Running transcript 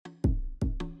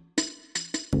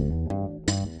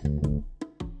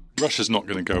Russia's not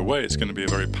going to go away. It's going to be a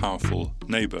very powerful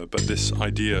neighbour, but this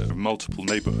idea of multiple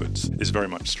neighbourhoods is very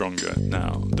much stronger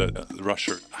now, that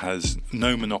Russia has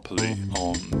no monopoly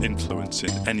on influence in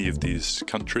any of these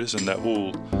countries, and they're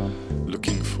all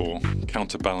looking for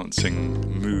counterbalancing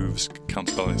moves,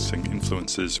 counterbalancing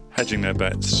influences, hedging their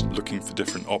bets, looking for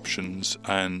different options,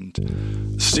 and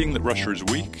seeing that Russia is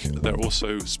weak, they're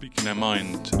also speaking their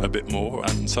mind a bit more,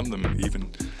 and some of them even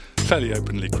fairly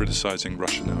openly criticising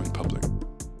Russia now in public.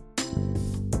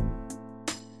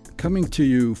 Coming to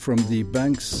you from the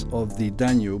banks of the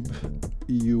Danube,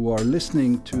 you are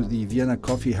listening to the Vienna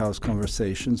Coffee House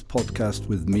Conversations podcast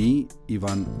with me,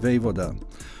 Ivan Vejvoda.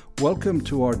 Welcome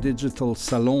to our digital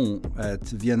salon at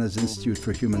Vienna's Institute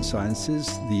for Human Sciences,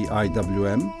 the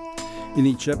IWM. In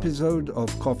each episode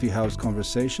of Coffee House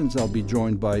Conversations, I'll be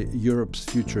joined by Europe's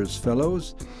Futures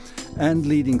Fellows and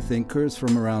leading thinkers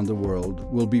from around the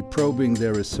world. We'll be probing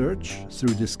their research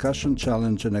through discussion,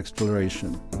 challenge, and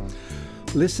exploration.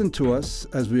 Listen to us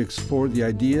as we explore the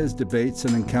ideas, debates,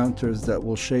 and encounters that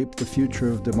will shape the future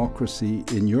of democracy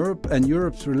in Europe and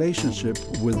Europe's relationship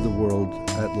with the world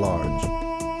at large.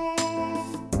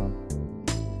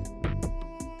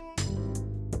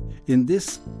 In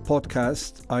this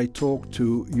podcast, I talk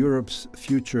to Europe's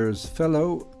Futures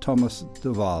Fellow, Thomas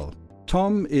De Waal.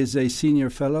 Tom is a senior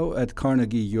fellow at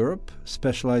Carnegie Europe,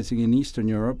 specializing in Eastern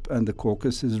Europe and the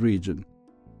Caucasus region.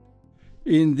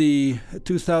 In the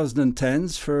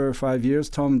 2010s, for 5 years,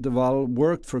 Tom De Waal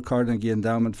worked for Carnegie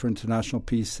Endowment for International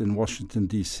Peace in Washington,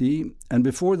 D.C., and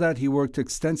before that he worked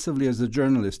extensively as a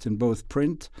journalist in both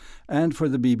print and for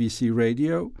the BBC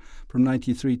Radio. From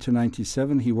 1993 to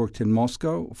 1997, he worked in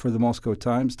Moscow for the Moscow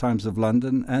Times, Times of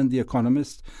London, and The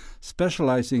Economist,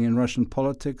 specializing in Russian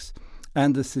politics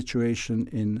and the situation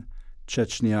in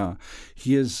Chechnya.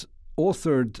 He has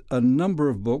authored a number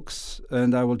of books,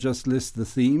 and I will just list the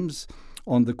themes: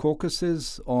 on the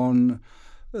Caucasus, on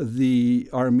the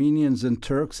Armenians and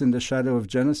Turks in the shadow of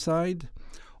genocide,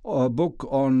 a book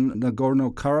on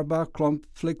Nagorno-Karabakh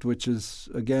conflict, which is,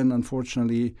 again,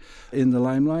 unfortunately, in the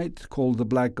limelight, called The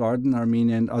Black Garden,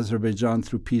 Armenia and Azerbaijan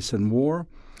Through Peace and War,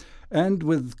 and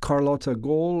with Carlotta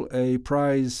Gall, a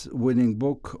prize-winning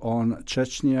book on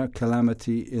Chechnya,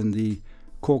 Calamity in the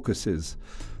Caucasus.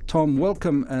 Tom,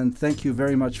 welcome, and thank you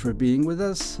very much for being with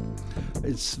us.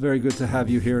 It's very good to have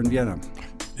you here in Vienna.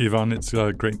 Ivan, it's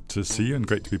great to see you and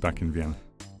great to be back in Vienna.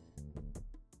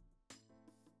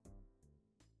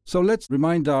 So let's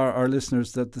remind our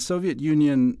listeners that the Soviet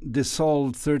Union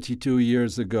dissolved 32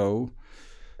 years ago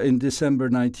in December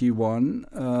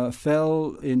 1991,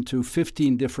 fell into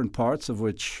 15 different parts, of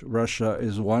which Russia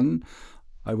is one.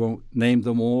 I won't name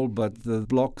them all, but the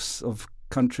blocks of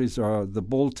countries are the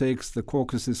Baltics, the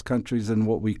Caucasus countries, and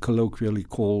what we colloquially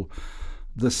call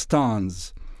the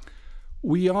stans.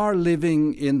 We are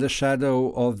living in the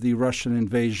shadow of the Russian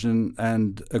invasion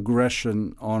and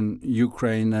aggression on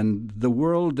Ukraine, and the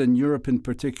world, and Europe in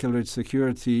particular, its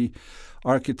security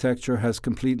architecture has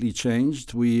completely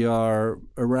changed. We are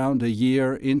around a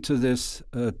year into this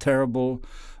terrible,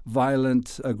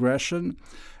 violent aggression.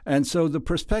 And so the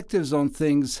perspectives on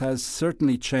things has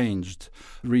certainly changed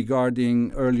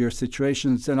regarding earlier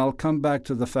situations. And I'll come back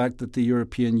to the fact that the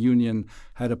European Union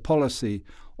had a policy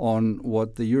on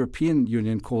what the European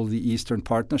Union called the Eastern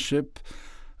Partnership,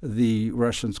 the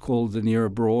Russians called the Near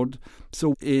Abroad.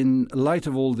 So in light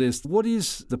of all this, what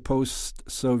is the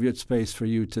post-Soviet space for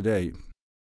you today?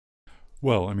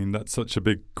 Well, I mean, that's such a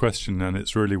big question, and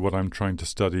it's really what I'm trying to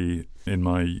study in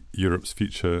my Europe's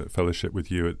Future Fellowship with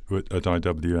you at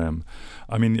IWM.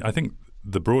 I mean, I think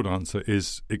the broad answer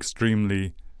is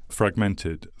extremely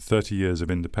fragmented. 30 years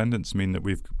of independence mean that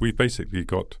we've basically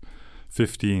got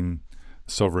 15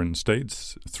 sovereign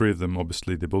states, 3 of them,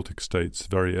 obviously the Baltic states,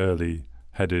 very early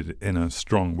headed in a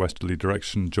strong westerly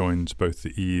direction, joined both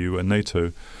the EU and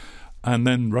NATO, and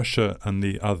then Russia and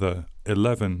the other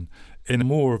 11 in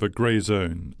more of a grey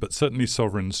zone, but certainly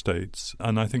sovereign states.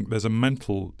 And I think there's a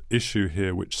mental issue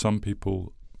here which some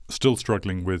people are still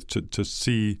struggling with, to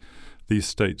see these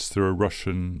states through a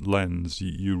Russian lens.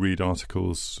 You read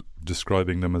articles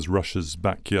describing them as Russia's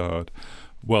backyard.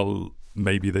 Well,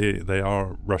 maybe they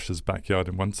are Russia's backyard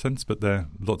in one sense, but they're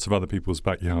lots of other people's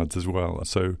backyards as well.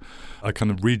 So a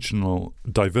kind of regional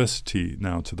diversity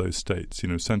now to those states. You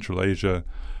know, Central Asia,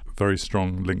 very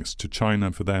strong links to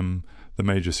China for them. The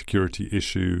major security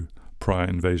issue prior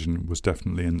invasion was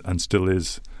definitely and still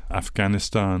is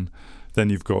Afghanistan. Then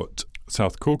you've got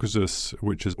South Caucasus,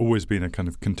 which has always been a kind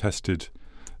of contested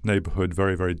neighborhood,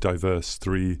 very, very diverse.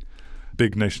 3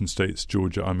 big nation states,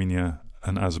 Georgia, Armenia,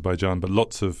 and Azerbaijan, but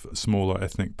lots of smaller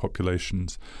ethnic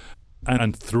populations.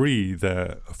 And three,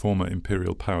 they're former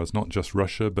imperial powers, not just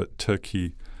Russia, but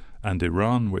Turkey and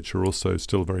Iran, which are also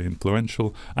still very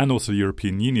influential, and also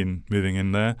European Union moving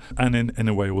in there, and in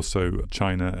a way also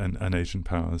China and Asian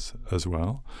powers as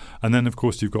well. And then, of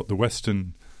course, you've got the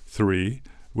Western three,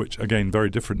 which, again, very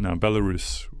different now.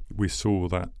 Belarus, we saw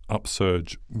that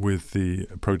upsurge with the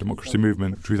pro-democracy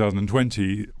movement in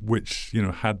 2020, which,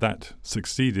 had that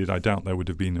succeeded, I doubt there would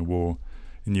have been a war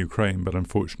in Ukraine, but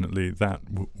unfortunately that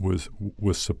was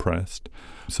suppressed.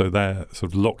 So they're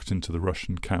sort of locked into the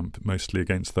Russian camp, mostly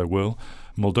against their will.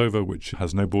 Moldova, which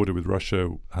has no border with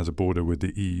Russia, has a border with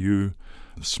the EU,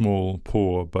 small,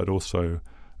 poor, but also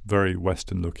very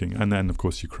Western-looking. And then, of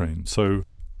course, Ukraine. So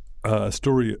a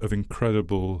story of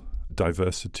incredible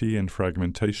diversity and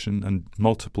fragmentation and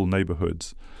multiple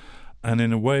neighborhoods. And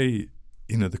in a way,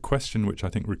 the question which I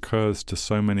think recurs to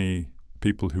so many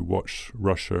people who watch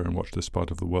Russia and watch this part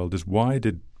of the world is, why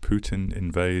did Putin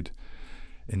invade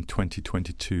in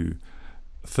 2022,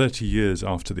 30 years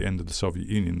after the end of the Soviet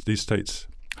Union? These states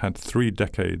had 3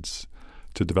 decades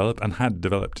to develop and had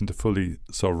developed into fully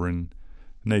sovereign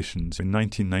nations. In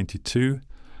 1992,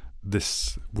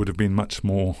 this would have been much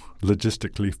more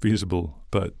logistically feasible,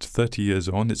 but 30 years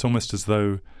on, it's almost as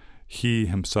though he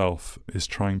himself is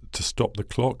trying to stop the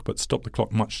clock, but stop the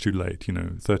clock much too late,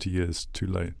 30 years too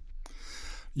late.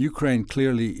 Ukraine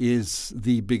clearly is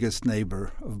the biggest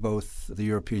neighbor of both the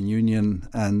European Union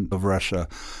and of Russia.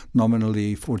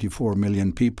 Nominally 44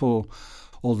 million people,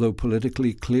 although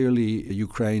politically, clearly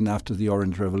Ukraine, after the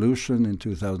Orange Revolution in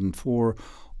 2004,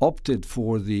 opted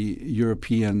for the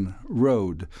European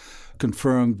road,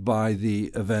 confirmed by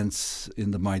the events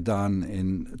in the Maidan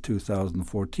in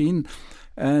 2014.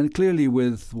 And clearly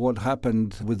with what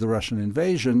happened with the Russian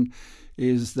invasion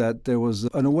is that there was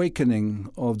an awakening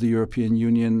of the European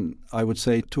Union, I would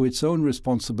say, to its own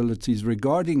responsibilities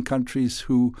regarding countries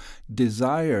who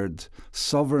desired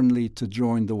sovereignly to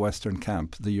join the Western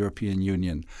camp, the European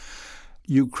Union.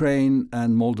 Ukraine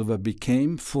and Moldova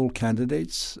became full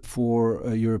candidates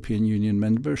for European Union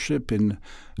membership in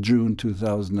June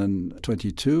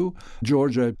 2022.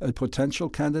 Georgia, a potential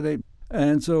candidate.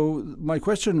 And so my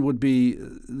question would be,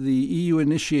 the EU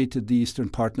initiated the Eastern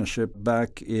Partnership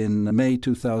back in May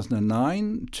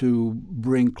 2009 to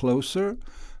bring closer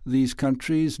these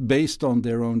countries based on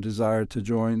their own desire to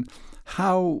join.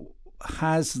 How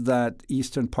has that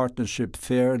Eastern Partnership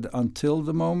fared until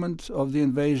the moment of the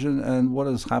invasion, and what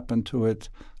has happened to it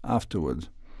afterwards?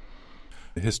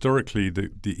 Historically, the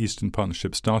Eastern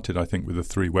Partnership started, I think, with the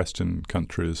 3 Western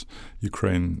countries,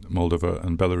 Ukraine, Moldova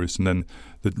and Belarus, and then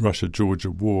the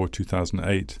Russia-Georgia war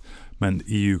 2008 meant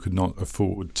the EU could not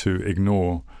afford to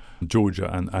ignore Georgia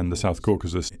and the South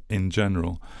Caucasus in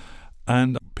general.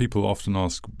 And people often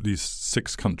ask, these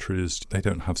 6 countries, they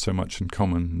don't have so much in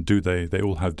common, do they? They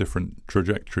all have different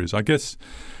trajectories. I guess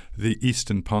the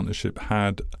Eastern Partnership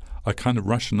had a kind of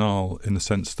rationale in the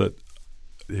sense that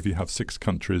if you have 6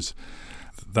 countries,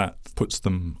 that puts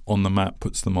them on the map,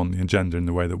 puts them on the agenda in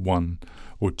the way that 1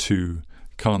 or 2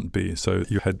 can't be. So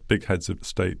you had big heads of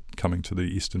state coming to the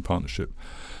Eastern Partnership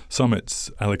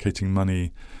summits, allocating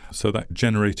money, so that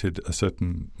generated a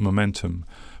certain momentum.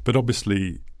 But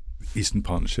obviously, Eastern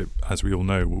Partnership, as we all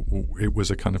know, it was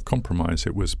a kind of compromise.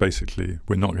 It was basically,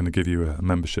 we're not going to give you a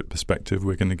membership perspective,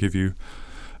 we're going to give you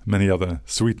many other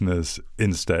sweeteners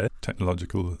instead,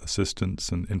 technological assistance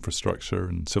and infrastructure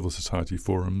and civil society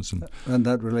forums. And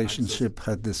that relationship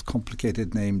had this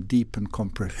complicated name, Deep and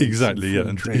Comprehensive. Exactly,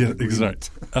 yeah. Exactly.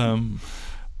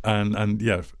 And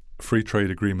free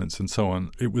trade agreements and so on.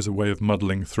 It was a way of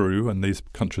muddling through, and these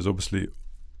countries, obviously,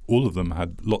 all of them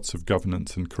had lots of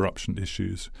governance and corruption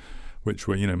issues, which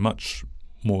were, much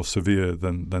more severe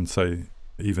than say,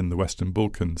 even the Western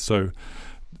Balkans. So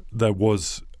there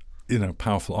was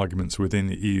powerful arguments within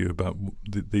the EU about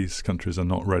these countries are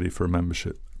not ready for a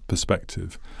membership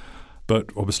perspective. But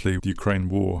obviously the Ukraine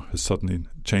war has suddenly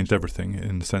changed everything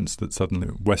in the sense that suddenly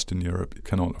Western Europe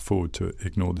cannot afford to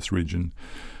ignore this region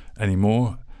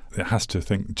anymore. It has to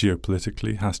think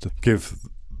geopolitically, has to give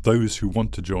those who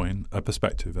want to join a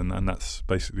perspective, and that's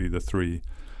basically the 3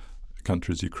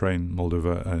 countries, Ukraine,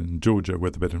 Moldova and Georgia,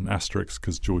 with a bit of an asterisk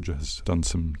because Georgia has done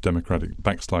some democratic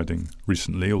backsliding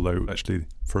recently, although actually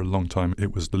for a long time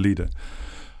it was the leader.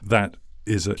 That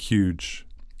is a huge,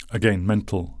 again,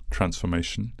 mental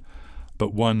transformation,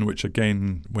 but one which,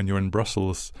 again, when you're in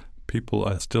Brussels, people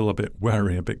are still a bit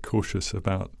wary, a bit cautious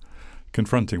about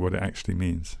confronting what it actually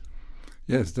means.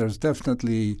 Yes, there's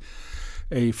definitely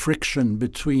a friction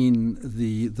between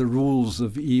the rules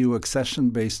of EU accession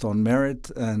based on merit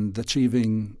and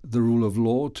achieving the rule of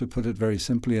law, to put it very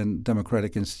simply, and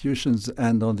democratic institutions,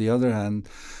 and on the other hand,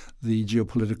 the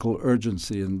geopolitical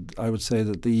urgency. And I would say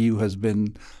that the EU has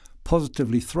been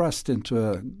positively thrust into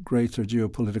a greater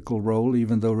geopolitical role,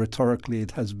 even though rhetorically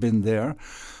it has been there.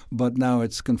 But now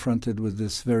it's confronted with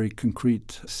this very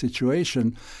concrete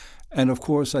situation. And of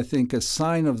course, I think a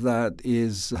sign of that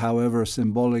is, however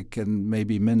symbolic and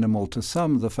maybe minimal to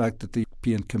some, the fact that the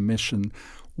European Commission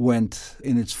went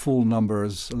in its full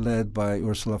numbers, led by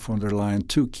Ursula von der Leyen,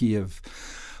 to Kiev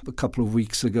a couple of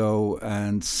weeks ago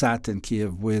and sat in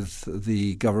Kiev with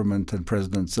the government and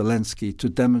President Zelensky to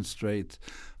demonstrate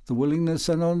the willingness.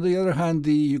 And on the other hand,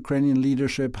 the Ukrainian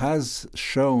leadership has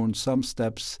shown some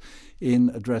steps in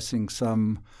addressing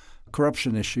some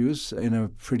corruption issues in a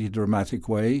pretty dramatic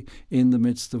way in the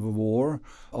midst of a war.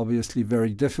 Obviously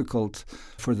very difficult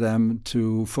for them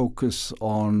to focus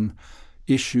on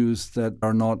issues that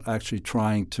are not actually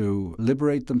trying to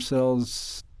liberate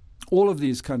themselves. All of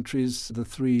these countries, the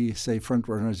three, say,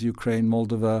 frontrunners, Ukraine,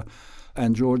 Moldova,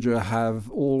 and Georgia, have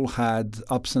all had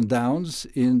ups and downs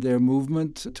in their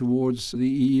movement towards the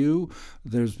EU.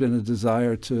 There's been a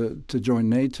desire to join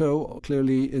NATO.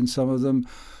 Clearly, in some of them,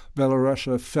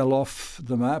 Belarus fell off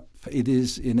the map. It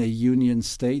is in a union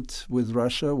state with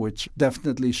Russia, which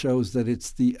definitely shows that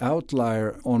it's the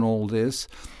outlier on all this.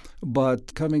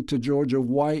 But coming to Georgia,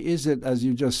 why is it, as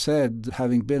you just said,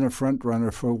 having been a front runner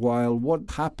for a while,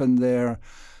 what happened there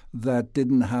that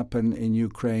didn't happen in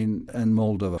Ukraine and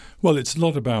Moldova? Well, it's a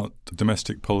lot about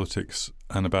domestic politics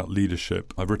and about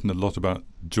leadership. I've written a lot about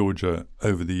Georgia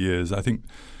over the years. I think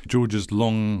Georgia's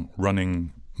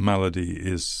long-running malady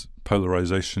is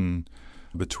polarization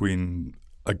between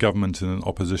a government and an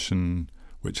opposition,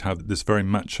 which have this very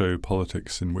macho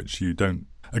politics in which you don't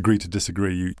agree to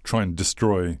disagree. You try and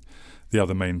destroy the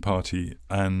other main party.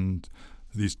 And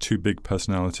these two big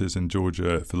personalities in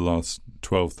Georgia for the last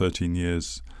 12, 13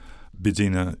 years,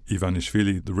 Bidzina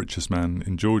Ivanishvili, the richest man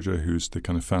in Georgia, who's the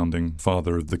kind of founding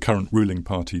father of the current ruling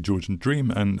party, Georgian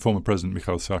Dream, and former President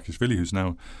Mikhail Saakashvili, who's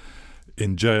now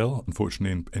in jail,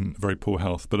 unfortunately in very poor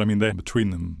health. But I mean, they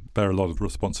between them bear a lot of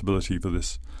responsibility for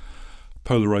this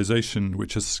polarization,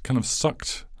 which has kind of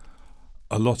sucked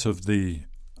a lot of the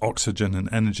oxygen and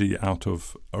energy out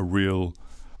of a real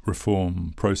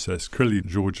reform process. Clearly,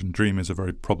 Georgian Dream is a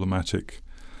very problematic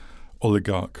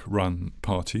oligarch-run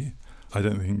party. I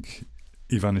don't think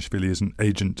Ivanishvili is an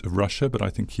agent of Russia, but I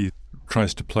think he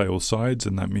tries to play all sides,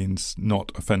 and that means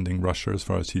not offending Russia as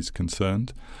far as he's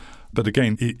concerned. But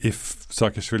again, if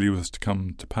Saakashvili was to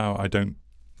come to power, I don't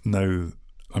know.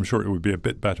 I'm sure it would be a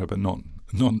bit better, but not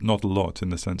a lot, in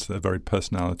the sense that they're very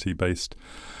personality-based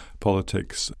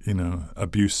politics,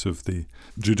 abuse of the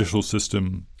judicial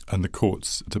system and the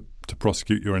courts to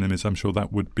prosecute your enemies. I'm sure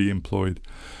that would be employed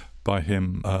by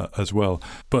him as well.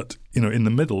 But, in the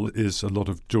middle is a lot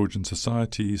of Georgian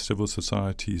society, civil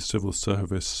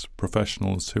service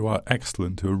professionals who are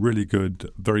excellent, who are really good,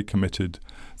 very committed,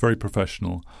 very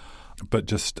professional, but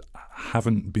just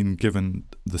haven't been given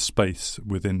the space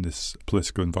within this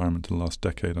political environment in the last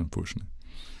decade, unfortunately.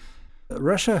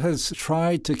 Russia has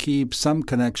tried to keep some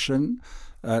connection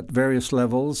at various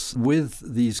levels with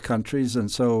these countries, and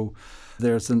so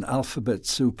there's an alphabet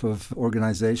soup of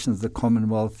organizations, the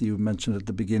Commonwealth you mentioned at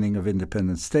the beginning of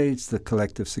independent states, the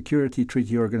Collective Security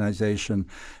Treaty Organization,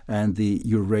 and the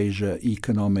Eurasia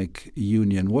Economic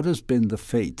Union. What has been the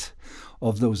fate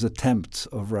of those attempts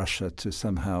of Russia to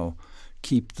somehow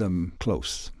keep them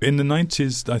close? In the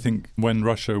 90s, I think, when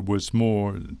Russia was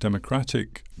more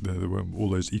democratic, there were all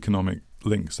those economic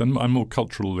links and more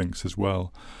cultural links as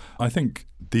well. I think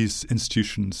these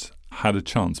institutions had a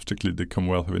chance, particularly the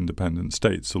Commonwealth of Independent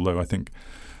States, although I think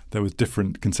there was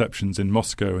different conceptions in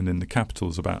Moscow and in the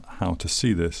capitals about how to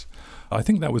see this. I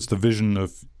think that was the vision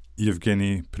of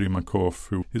Yevgeny Primakov,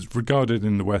 who is regarded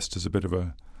in the West as a bit of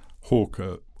a hawk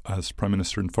as Prime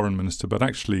Minister and Foreign Minister, but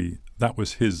actually that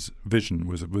was his vision,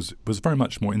 was very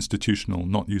much more institutional,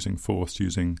 not using force,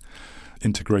 using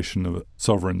integration of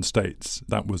sovereign states.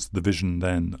 That was the vision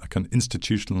then, a kind of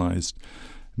institutionalized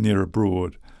near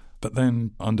abroad. But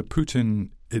then under Putin,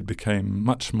 it became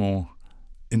much more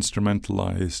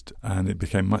instrumentalized, and it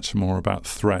became much more about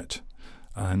threat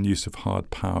and use of hard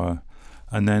power,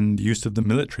 and then the use of the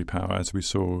military power, as we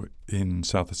saw in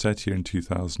South Ossetia in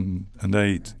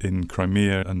 2008, in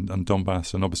Crimea and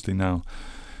Donbass, and obviously now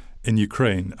in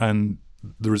Ukraine. And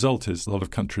the result is a lot of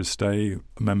countries stay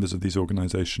members of these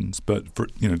organizations. But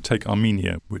take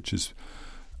Armenia, which is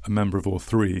a member of all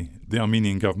three. The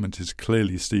Armenian government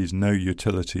clearly sees no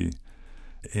utility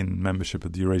in membership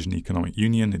of the Eurasian Economic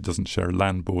Union. It doesn't share a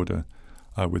land border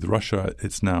with Russia.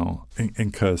 It's now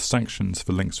incurs sanctions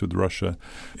for links with Russia.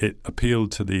 It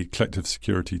appealed to the Collective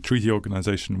Security Treaty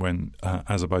Organization when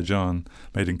Azerbaijan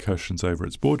made incursions over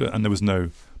its border, and there was no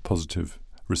positive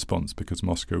response because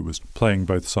Moscow was playing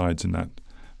both sides in that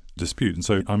dispute. And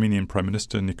so Armenian Prime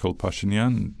Minister Nikol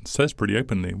Pashinyan says pretty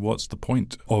openly, what's the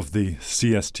point of the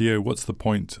CSTO? What's the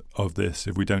point of this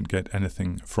if we don't get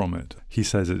anything from it? He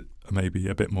says it maybe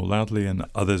a bit more loudly, and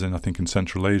others I think in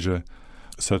Central Asia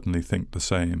certainly think the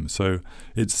same. So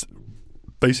it's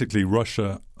basically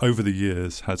Russia over the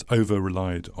years has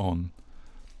over-relied on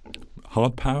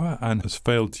hard power and has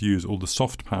failed to use all the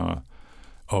soft power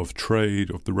of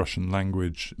trade, of the Russian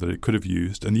language that it could have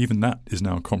used, and even that is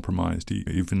now compromised.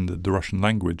 Even the Russian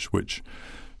language, which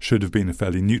should have been a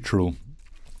fairly neutral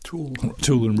tool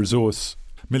and resource.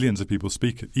 Millions of people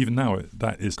speak it. Even now,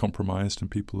 that is compromised, and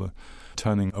people are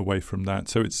turning away from that.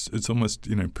 So it's almost,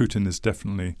 Putin is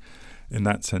definitely, in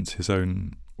that sense, his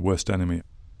own worst enemy.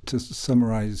 To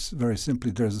summarize very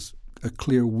simply, there's a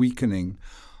clear weakening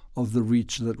of the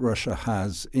reach that Russia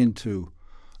has into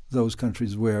those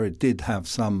countries where it did have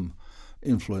some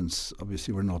influence.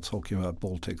 Obviously, we're not talking about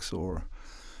Baltics or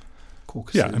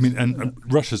Caucasus. Yeah, and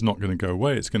Russia's not going to go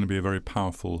away. It's going to be a very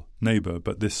powerful neighbor.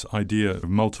 But this idea of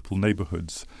multiple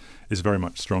neighborhoods is very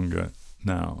much stronger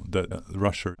now, that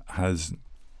Russia has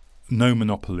no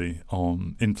monopoly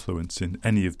on influence in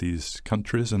any of these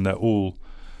countries, and they're all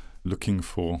looking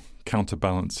for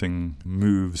counterbalancing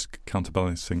moves,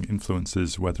 counterbalancing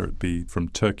influences, whether it be from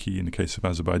Turkey in the case of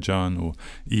Azerbaijan, or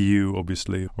EU,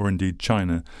 obviously, or indeed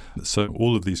China. So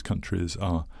all of these countries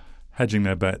are hedging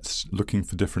their bets, looking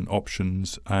for different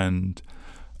options, and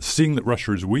seeing that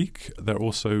Russia is weak, they're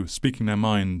also speaking their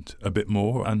mind a bit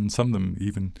more, and some of them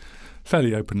even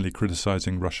fairly openly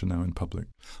criticizing Russia now in public.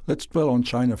 Let's dwell on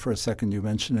China for a second. You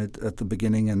mentioned it at the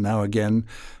beginning and now again.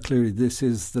 Clearly, this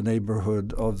is the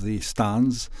neighborhood of the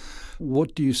Stans.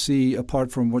 What do you see,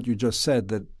 apart from what you just said,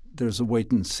 that there's a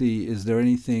wait and see? Is there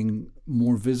anything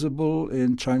more visible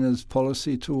in China's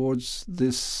policy towards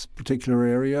this particular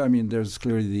area? I mean, there's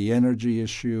clearly the energy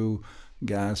issue,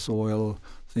 gas, oil,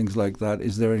 things like that.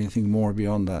 Is there anything more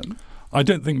beyond that? I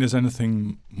don't think there's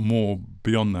anything more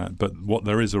beyond that, but what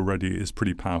there is already is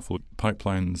pretty powerful.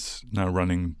 Pipelines now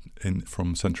running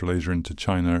from Central Asia into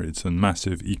China. It's a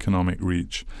massive economic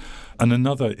reach. And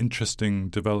another interesting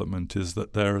development is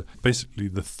that there are basically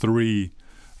the three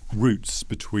routes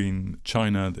between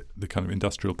China, the kind of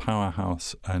industrial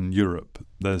powerhouse, and Europe.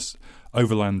 There's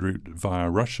overland route via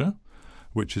Russia,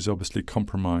 which is obviously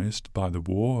compromised by the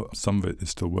war. Some of it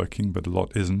is still working, but a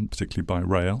lot isn't, particularly by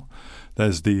rail.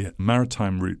 There's the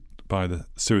maritime route by the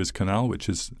Suez Canal, which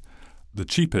is the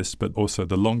cheapest, but also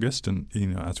the longest. And,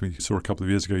 as we saw a couple of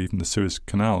years ago, even the Suez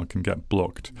Canal can get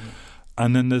blocked. Mm-hmm.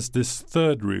 And then there's this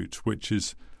third route, which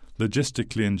is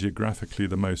logistically and geographically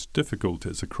the most difficult.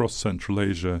 It's across Central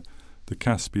Asia, the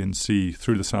Caspian Sea,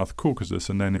 through the South Caucasus,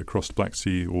 and then across the Black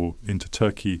Sea or into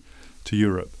Turkey to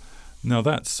Europe. Now,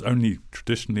 that's only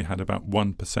traditionally had about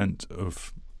 1%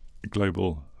 of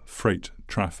global freight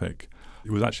traffic.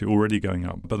 It was actually already going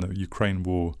up, but the Ukraine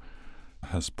war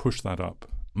has pushed that up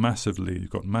massively. You've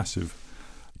got massive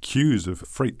queues of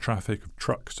freight traffic of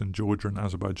trucks in Georgia and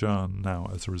Azerbaijan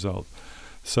now as a result.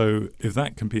 So if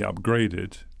that can be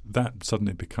upgraded, that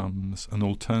suddenly becomes an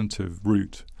alternative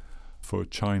route for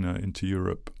China into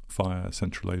Europe via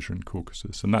Central Asia and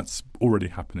Caucasus. And that's already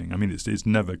happening. I mean, it's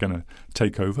never going to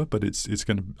take over, but it's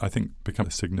going to, I think, become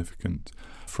a significant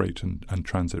freight and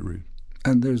transit route.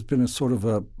 And there's been a sort of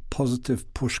a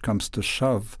positive push comes to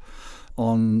shove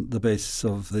on the basis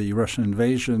of the Russian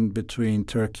invasion between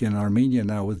Turkey and Armenia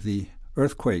now with the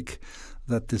earthquake,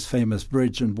 that this famous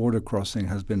bridge and border crossing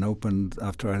has been opened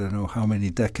after I don't know how many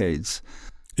decades.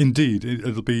 Indeed.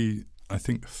 It'll be, I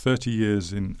think, 30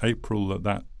 years in April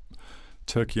that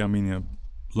Turkey-Armenia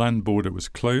land border was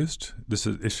closed. This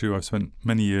is an issue I've spent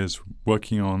many years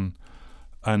working on,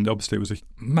 and obviously it was a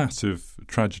massive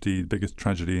tragedy, the biggest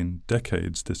tragedy in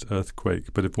decades, this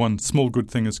earthquake. But if one small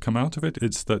good thing has come out of it,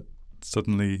 it's that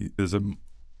suddenly there's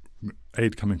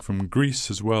aid coming from Greece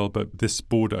as well, but this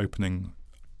border opening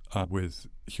with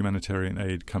humanitarian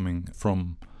aid coming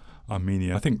from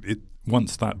Armenia, I think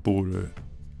once that border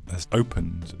has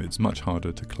opened, it's much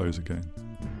harder to close again.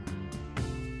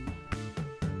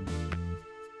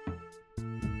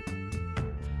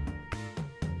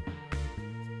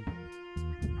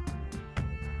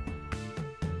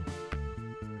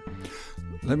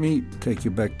 Let me take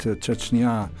you back to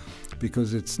Chechnya,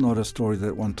 because it's not a story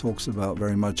that one talks about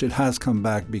very much. It has come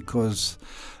back because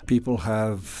people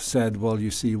have said, well,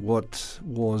 you see, what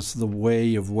was the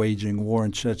way of waging war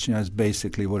in Chechnya is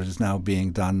basically what is now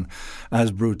being done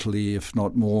as brutally, if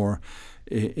not more,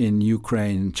 in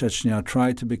Ukraine. Chechnya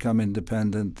tried to become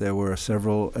independent. There were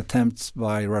several attempts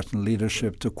by Russian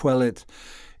leadership to quell it.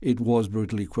 It was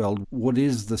brutally quelled. What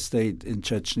is the state in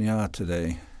Chechnya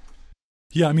today?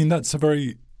 Yeah, I mean, that's a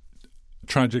very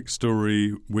tragic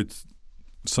story with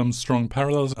some strong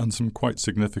parallels and some quite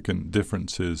significant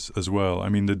differences as well. I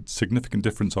mean, the significant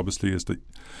difference, obviously, is that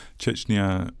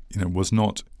Chechnya, was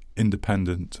not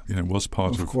independent, was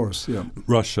part of course, yeah.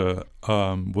 Russia,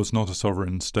 was not a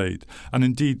sovereign state. And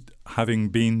indeed, having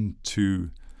been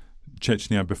to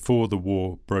Chechnya before the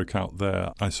war broke out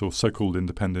there, I saw so-called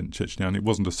independent Chechnya, and it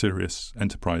wasn't a serious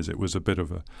enterprise. It was a bit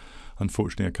of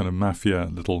unfortunately, a kind of mafia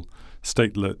little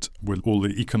statelet with all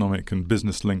the economic and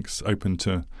business links open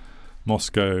to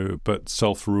Moscow, but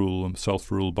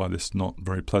self-rule by this not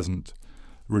very pleasant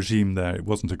regime there. It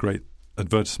wasn't a great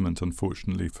advertisement,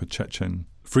 unfortunately, for Chechen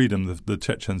freedom. The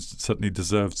Chechens certainly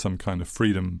deserved some kind of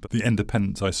freedom, but the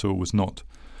independence I saw was not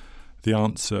the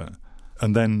answer.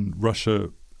 And then Russia,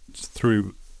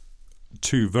 through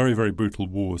two very, very brutal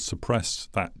wars,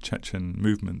 suppressed that Chechen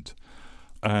movement.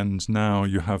 And now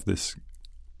you have this,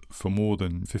 for more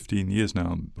than 15 years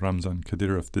now, Ramzan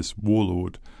Kadyrov, this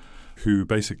warlord, who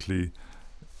basically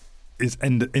is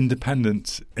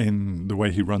independent in the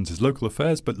way he runs his local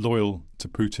affairs, but loyal to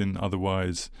Putin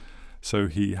otherwise. So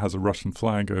he has a Russian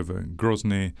flag over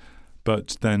Grozny,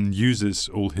 but then uses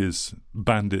all his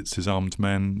bandits, his armed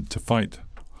men, to fight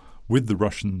with the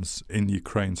Russians in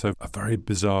Ukraine. So a very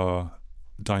bizarre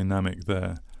dynamic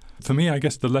there. For me, I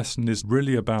guess the lesson is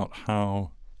really about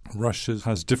how Russia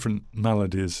has different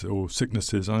maladies or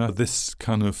sicknesses. And this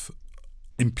kind of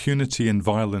impunity and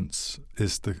violence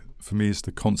for me is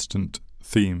the constant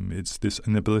theme. It's this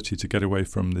inability to get away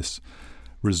from this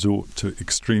resort to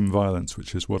extreme violence,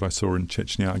 which is what I saw in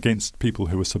Chechnya against people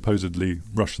who were supposedly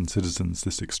Russian citizens,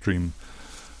 this extreme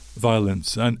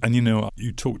violence. And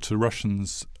you talk to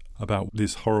Russians about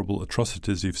these horrible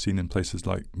atrocities you've seen in places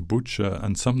like Bucha,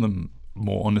 and some of them,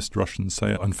 more honest Russians,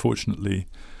 say, unfortunately,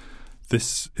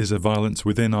 this is a violence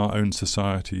within our own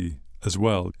society as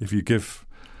well. If you give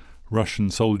Russian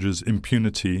soldiers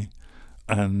impunity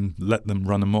and let them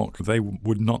run amok, they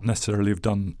would not necessarily have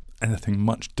done anything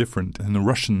much different in a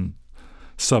Russian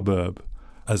suburb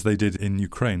as they did in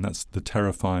Ukraine. That's the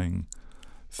terrifying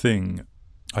thing.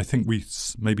 I think we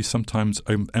maybe sometimes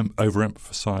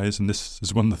overemphasize, and this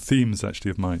is one of the themes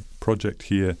actually of my project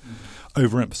here,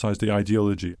 overemphasize the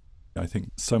ideology. I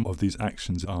think some of these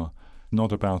actions are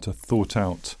not about a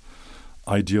thought-out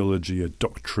ideology, a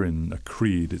doctrine, a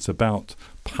creed. It's about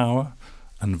power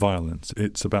and violence.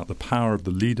 It's about the power of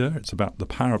the leader. It's about the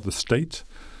power of the state,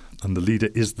 and the leader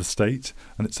is the state.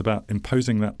 And it's about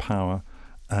imposing that power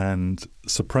and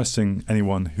suppressing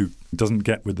anyone who doesn't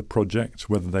get with the project,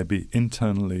 whether they be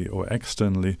internally or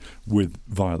externally, with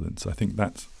violence. I think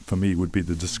that, for me, would be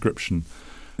the description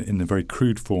in a very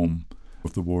crude form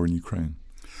of the war in Ukraine.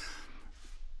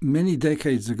 Many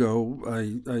decades ago,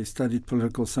 I studied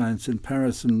political science in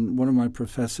Paris, and one of my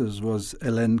professors was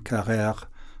Hélène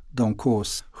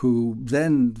Carrère-Dancos, who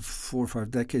then, 4 or 5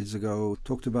 decades ago,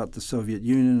 talked about the Soviet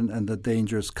Union and the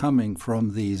dangers coming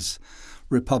from these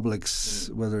republics,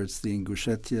 whether it's the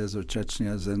Ingushetias or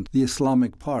Chechnyas, and the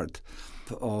Islamic part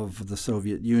of the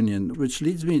Soviet Union, which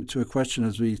leads me to a question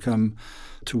as we come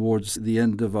towards the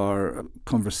end of our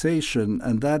conversation,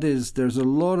 and that is, there's a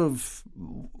lot of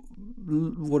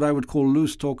what I would call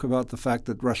loose talk about the fact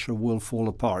that Russia will fall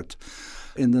apart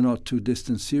in the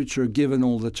not-too-distant future, given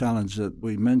all the challenges that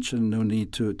we mentioned. No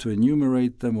need to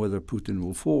enumerate them, whether Putin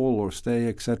will fall or stay,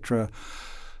 etc.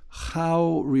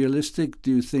 How realistic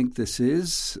do you think this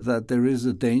is, that there is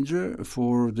a danger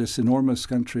for this enormous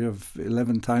country of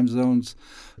 11 time zones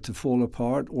to fall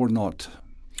apart, or not?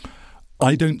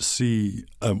 I don't see,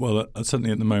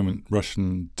 certainly at the moment,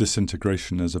 Russian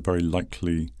disintegration as a very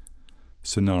likely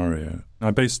scenario.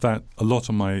 I base that a lot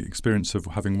on my experience of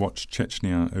having watched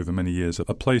Chechnya over many years,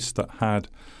 a place that had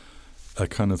a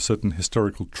kind of certain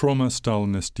historical trauma,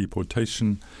 Stalinist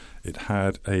deportation. It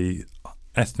had a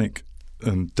ethnic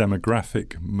and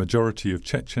demographic majority of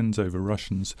Chechens over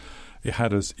Russians. It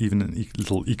had even a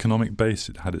little economic base.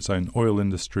 It had its own oil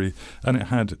industry, and it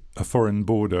had a foreign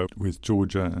border with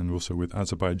Georgia and also with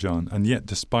Azerbaijan. And yet,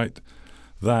 despite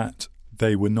that,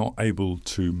 they were not able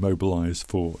to mobilize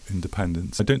for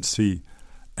independence. I don't see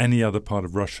any other part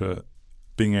of Russia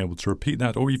being able to repeat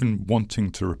that, or even wanting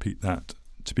to repeat that,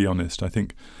 to be honest. I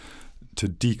think to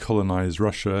decolonize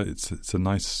Russia, it's a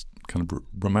nice kind of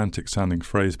romantic-sounding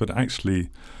phrase, but actually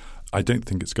I don't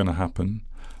think it's going to happen.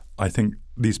 I think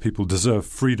these people deserve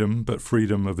freedom, but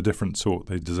freedom of a different sort.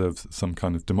 They deserve some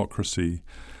kind of democracy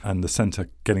and the centre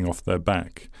getting off their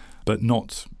back, but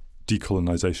not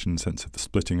decolonization in the sense of the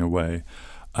splitting away.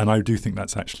 And I do think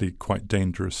that's actually quite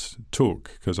dangerous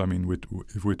talk, because, I mean,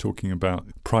 if we're talking about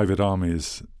private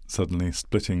armies suddenly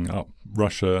splitting up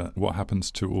Russia, what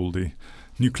happens to all the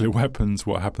nuclear weapons?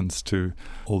 What happens to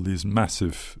all these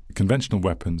massive conventional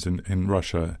weapons in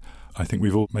Russia? I think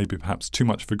we've all maybe perhaps too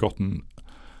much forgotten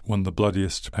one of the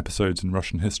bloodiest episodes in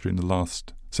Russian history in the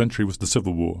last century was the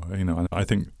Civil War. And I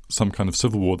think some kind of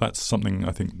civil war, that's something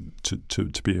I think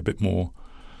to be a bit more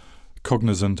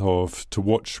cognizant of, to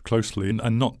watch closely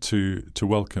and not to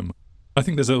welcome. I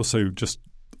think there's also just,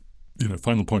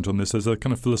 final point on this, there's a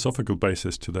kind of philosophical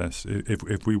basis to this.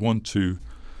 If we want to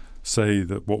say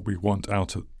that what we want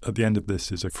out at the end of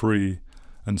this is a free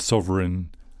and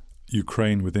sovereign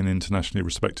Ukraine within internationally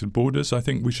respected borders, I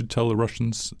think we should tell the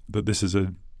Russians that this is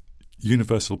a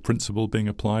universal principle being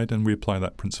applied, and we apply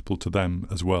that principle to them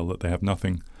as well, that they have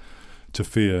nothing to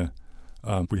fear.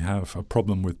 We have a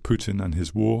problem with Putin and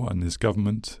his war and his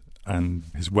government and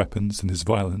his weapons and his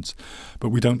violence, but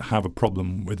we don't have a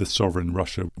problem with a sovereign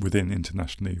Russia within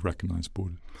internationally recognized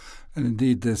borders. And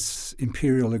indeed, this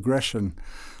imperial aggression,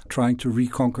 trying to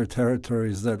reconquer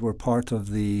territories that were part of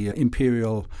the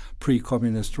imperial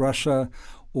pre-communist Russia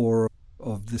or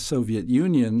of the Soviet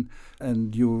Union,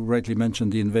 and you rightly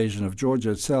mentioned the invasion of Georgia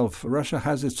itself. Russia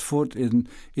has its foot in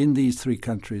these three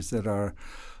countries that are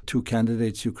two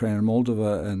candidates, Ukraine and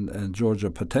Moldova, and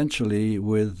Georgia potentially,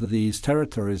 with these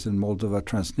territories in Moldova,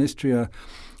 Transnistria.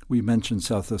 We mentioned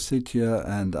South Ossetia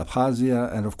and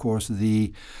Abkhazia, and of course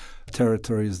the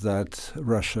territories that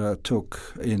Russia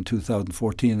took in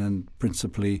 2014, and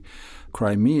principally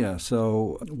Crimea.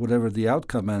 So whatever the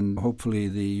outcome, and hopefully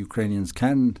the Ukrainians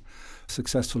can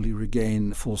successfully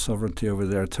regain full sovereignty over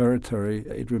their territory,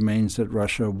 it remains that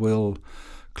Russia will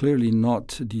clearly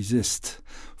not desist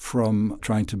from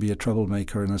trying to be a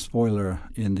troublemaker and a spoiler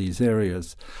in these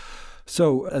areas.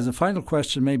 So as a final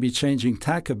question, maybe changing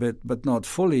tack a bit, but not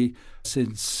fully,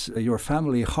 since your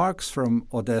family harks from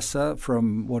Odessa,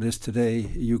 from what is today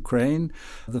Ukraine,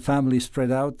 the family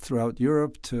spread out throughout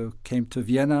Europe, came to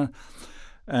Vienna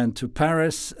and to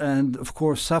Paris, and of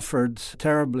course suffered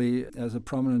terribly as a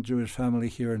prominent Jewish family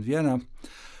here in Vienna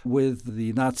with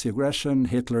the Nazi aggression,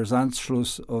 Hitler's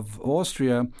Anschluss of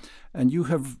Austria, and you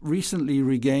have recently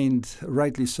regained,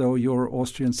 rightly so, your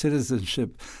Austrian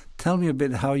citizenship. Tell me a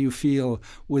bit how you feel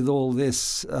with all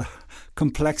this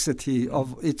complexity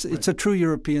of it's a true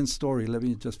European story. Let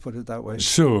me just put it that way.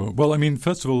 Sure. Well, I mean,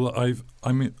 first of all,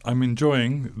 I'm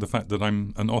enjoying the fact that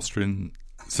I'm an Austrian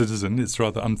citizen. It's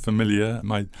rather unfamiliar.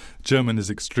 My German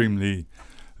is extremely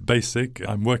basic.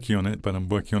 I'm working on it, but I'm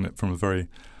working on it from a very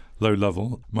low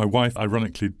level. My wife,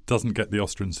 ironically, doesn't get the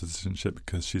Austrian citizenship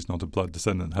because she's not a blood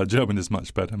descendant. Her German is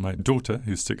much better. My daughter,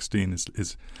 who's 16,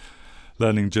 is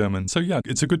learning German. So yeah,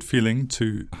 it's a good feeling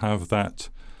to have that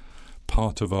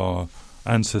part of our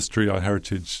ancestry, our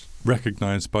heritage,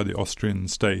 recognized by the Austrian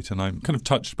state. And I'm kind of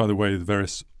touched by the way the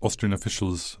various Austrian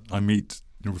officials I meet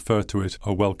refer to it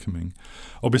are welcoming.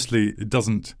 Obviously, it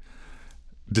doesn't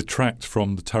detract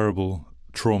from the terrible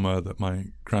trauma that my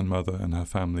grandmother and her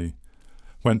family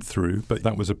went through, but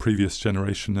that was a previous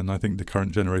generation, and I think the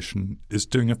current generation is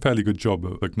doing a fairly good job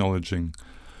of acknowledging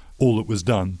all that was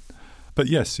done. But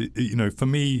yes, for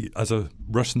me, as a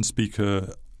Russian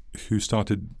speaker who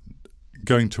started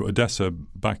going to Odessa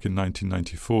back in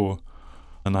 1994,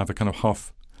 and I have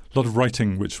a lot of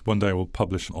writing which one day I will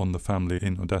publish on the family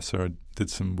in Odessa. I did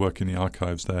some work in the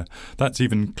archives there. That's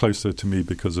even closer to me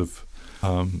because of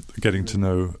getting to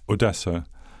know Odessa,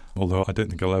 although I don't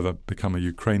think I'll ever become a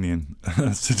Ukrainian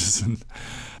citizen.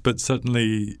 But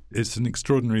certainly it's an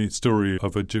extraordinary story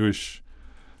of a Jewish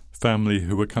family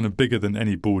who were kind of bigger than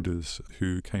any borders,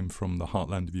 who came from the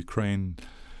heartland of Ukraine,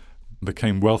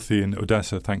 became wealthy in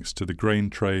Odessa thanks to the grain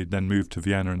trade, then moved to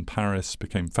Vienna and Paris,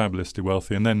 became fabulously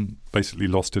wealthy, and then basically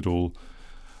lost it all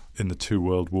in the two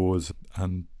world wars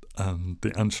and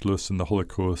the Anschluss and the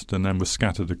Holocaust, and then was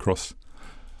scattered across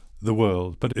the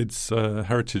world. But it's a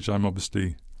heritage I'm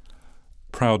obviously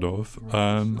proud of,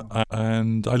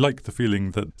 and I like the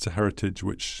feeling that it's a heritage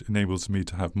which enables me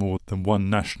to have more than one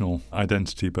national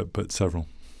identity, but several.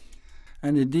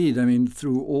 And indeed, I mean,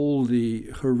 through all the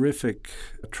horrific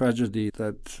tragedy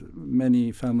that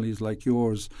many families like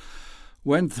yours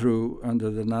went through under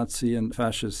the Nazi and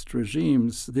fascist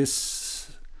regimes,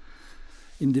 this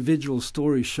individual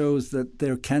story shows that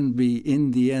there can be,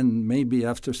 in the end, maybe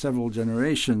after several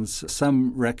generations,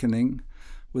 some reckoning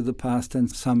with the past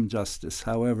and some justice,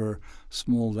 however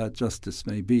small that justice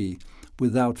may be,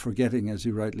 without forgetting, as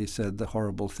you rightly said, the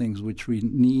horrible things which we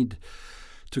need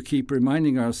to keep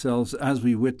reminding ourselves as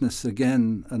we witness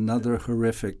again another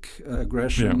horrific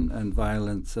aggression and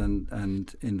violence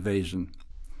and invasion.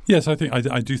 Yes, I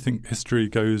do think history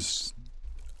goes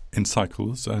in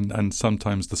cycles, and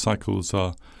sometimes the cycles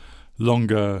are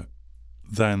longer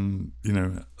than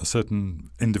a certain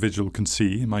individual can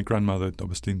see. My grandmother,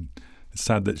 obviously, it's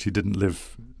sad that she didn't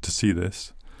live to see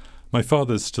this. My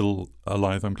father's still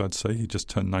alive, I'm glad to say. He just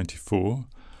turned 94,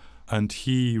 and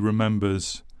he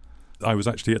remembers. I was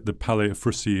actually at the Palais of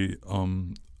Frussy,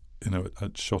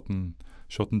 at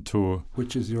Schottentor.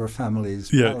 Which is your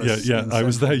family's palace. Yeah. I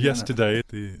was there yesterday.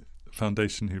 The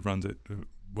foundation who runs it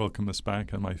welcomed us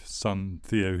back, and my son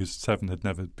Theo, who's 7, had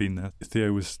never been there.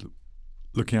 Theo was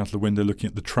looking out the window, looking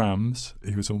at the trams.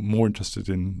 He was more interested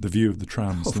in the view of the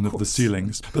trams than of the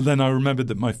ceilings. But then I remembered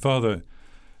that my father,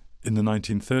 in the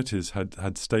 1930s,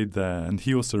 had stayed there, and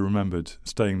he also remembered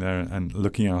staying there and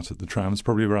looking out at the trams,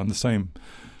 probably around the same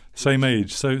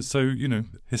age. So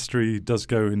history does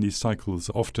go in these cycles.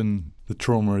 Often the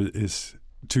trauma is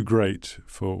too great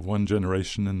for one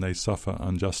generation and they suffer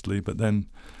unjustly, but then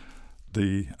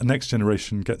the next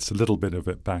generation gets a little bit of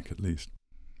it back at least.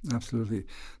 Absolutely.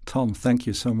 Tom, thank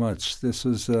you so much. This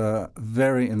was a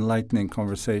very enlightening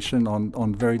conversation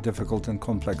on very difficult and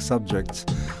complex subjects.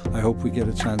 I hope we get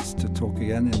a chance to talk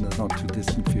again in the not too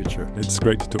distant future. It's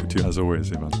great to talk to you as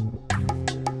always, Ivan.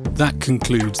 That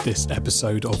concludes this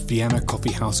episode of Vienna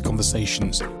Coffee House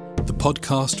Conversations, the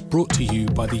podcast brought to you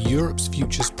by the Europe's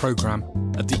Futures programme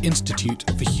at the Institute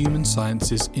for Human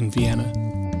Sciences in Vienna.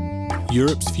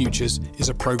 Europe's Futures is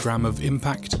a programme of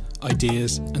impact,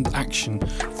 ideas and action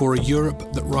for a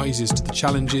Europe that rises to the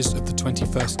challenges of the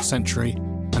 21st century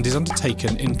and is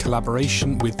undertaken in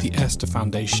collaboration with the Erste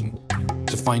Foundation.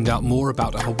 To find out more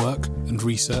about our work and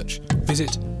research,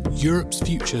 visit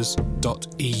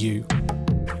europesfutures.eu.